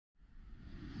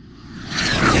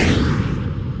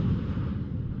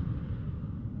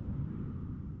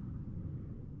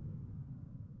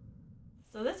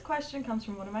question comes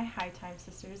from one of my High Times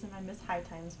sisters in my Miss High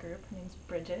Times group. Her name's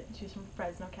Bridget. She's from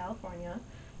Fresno, California.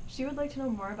 She would like to know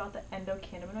more about the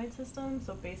endocannabinoid system,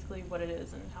 so basically what it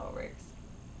is and how it works.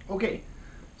 Okay,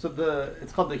 so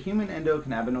it's called the Human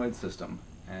Endocannabinoid System,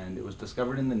 and it was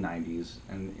discovered in the 90s.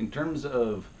 And in terms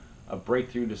of a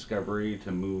breakthrough discovery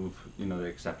to move, the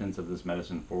acceptance of this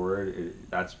medicine forward,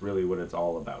 that's really what it's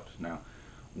all about. Now,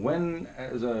 when,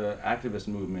 as an activist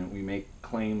movement, we make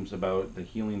claims about the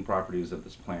healing properties of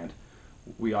this plant,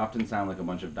 we often sound like a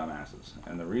bunch of dumbasses.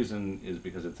 And the reason is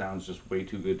because it sounds just way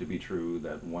too good to be true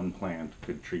that one plant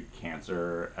could treat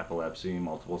cancer, epilepsy,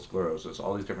 multiple sclerosis,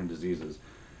 all these different diseases.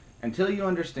 Until you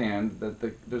understand that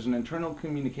there's an internal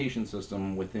communication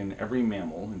system within every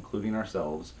mammal, including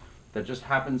ourselves, that just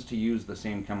happens to use the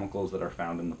same chemicals that are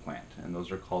found in the plant. And those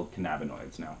are called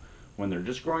cannabinoids. Now, when they're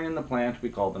just growing in the plant, we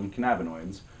call them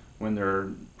cannabinoids. When they're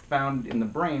found in the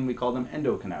brain, we call them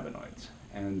endocannabinoids.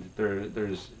 And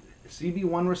there's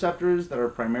CB1 receptors that are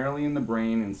primarily in the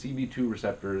brain and CB2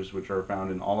 receptors, which are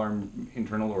found in all our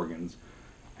internal organs.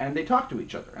 And they talk to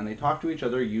each other, and they talk to each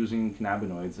other using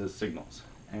cannabinoids as signals.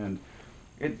 And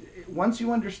once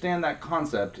you understand that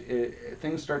concept,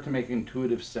 things start to make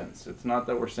intuitive sense. It's not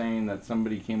that we're saying that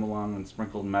somebody came along and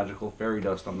sprinkled magical fairy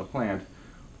dust on the plant.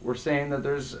 We're saying that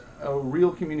there's a real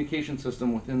communication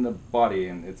system within the body,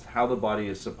 and it's how the body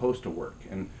is supposed to work.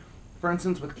 And for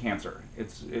instance, with cancer,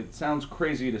 it sounds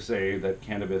crazy to say that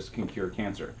cannabis can cure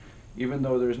cancer, even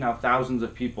though there's now thousands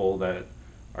of people that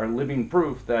are living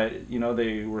proof that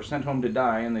they were sent home to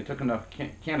die and they took enough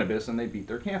cannabis and they beat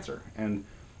their cancer. And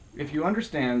if you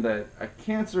understand that a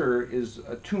cancer is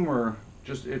a tumor,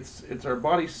 it's our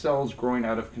body cells growing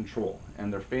out of control,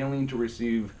 and they're failing to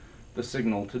receive the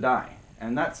signal to die.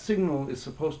 And that signal is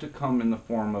supposed to come in the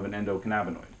form of an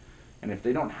endocannabinoid. And if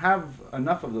they don't have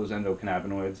enough of those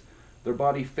endocannabinoids, their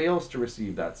body fails to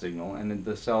receive that signal, and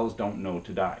the cells don't know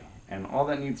to die. And all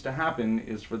that needs to happen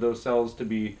is for those cells to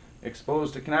be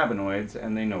exposed to cannabinoids,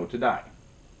 and they know to die.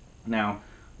 Now,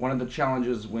 one of the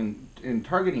challenges in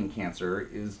targeting cancer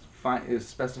is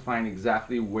specifying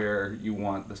exactly where you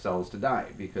want the cells to die,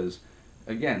 because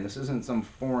again, this isn't some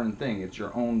foreign thing. It's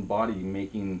your own body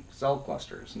making cell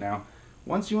clusters. Now,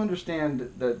 once you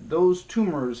understand that those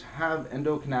tumors have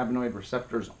endocannabinoid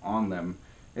receptors on them,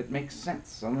 it makes sense.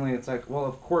 Suddenly it's like, well,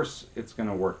 of course it's going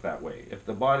to work that way. If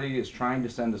the body is trying to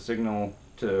send a signal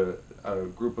to a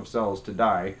group of cells to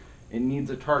die, it needs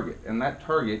a target, and that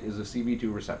target is a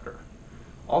CB2 receptor.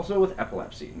 Also with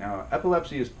epilepsy. Now,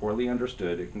 epilepsy is poorly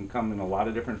understood. It can come in a lot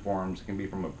of different forms. It can be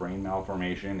from a brain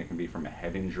malformation. It can be from a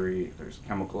head injury. There's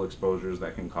chemical exposures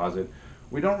that can cause it.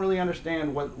 We don't really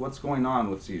understand what's going on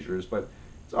with seizures, but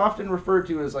it's often referred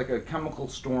to as like a chemical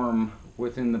storm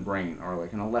within the brain, or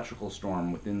like an electrical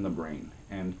storm within the brain.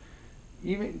 And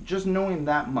even just knowing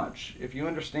that much, if you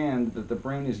understand that the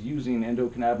brain is using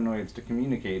endocannabinoids to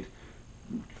communicate,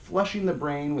 flushing the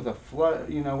brain with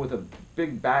with a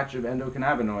big batch of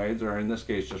endocannabinoids, or in this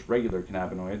case just regular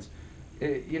cannabinoids,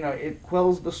 it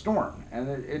quells the storm, and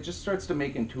it just starts to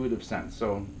make intuitive sense.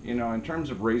 So in terms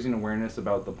of raising awareness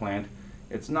about the plant,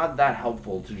 it's not that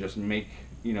helpful to just make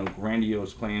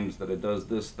grandiose claims that it does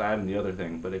this, that, and the other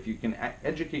thing. But if you can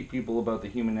educate people about the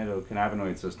human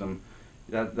endocannabinoid system,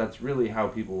 that's really how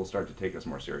people will start to take us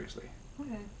more seriously.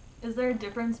 Okay. Is there a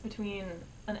difference between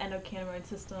an endocannabinoid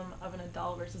system of an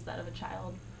adult versus that of a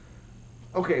child?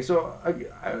 Okay, so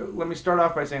let me start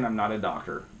off by saying I'm not a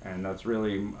doctor, and that's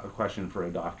really a question for a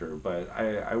doctor, but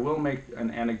I will make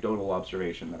an anecdotal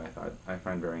observation that I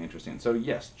find very interesting. So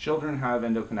yes, children have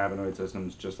endocannabinoid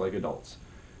systems just like adults,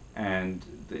 and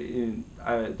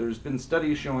there's been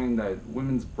studies showing that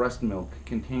women's breast milk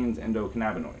contains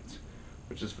endocannabinoids,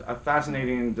 which is a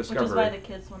fascinating discovery. Which is why the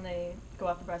kids, when they go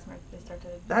off the breast milk, they start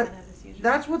to have the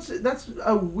seizures. That's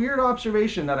a weird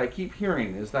observation that I keep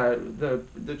hearing, is that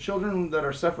the children that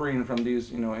are suffering from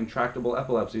these intractable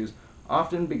epilepsies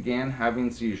often began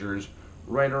having seizures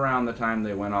right around the time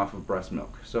they went off of breast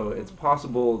milk. So it's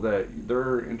possible that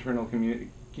their internal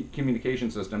communication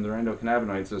system, their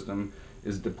endocannabinoid system,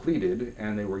 is depleted,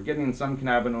 and they were getting some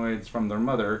cannabinoids from their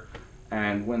mother,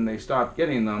 and when they stopped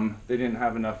getting them, they didn't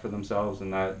have enough for themselves,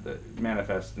 and that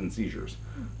manifests in seizures.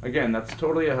 Again, that's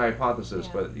totally a hypothesis,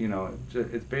 yeah. But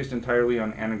it's based entirely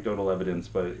on anecdotal evidence,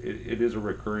 but it is a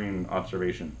recurring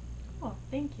observation. Oh,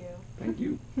 thank you. Thank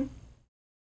you.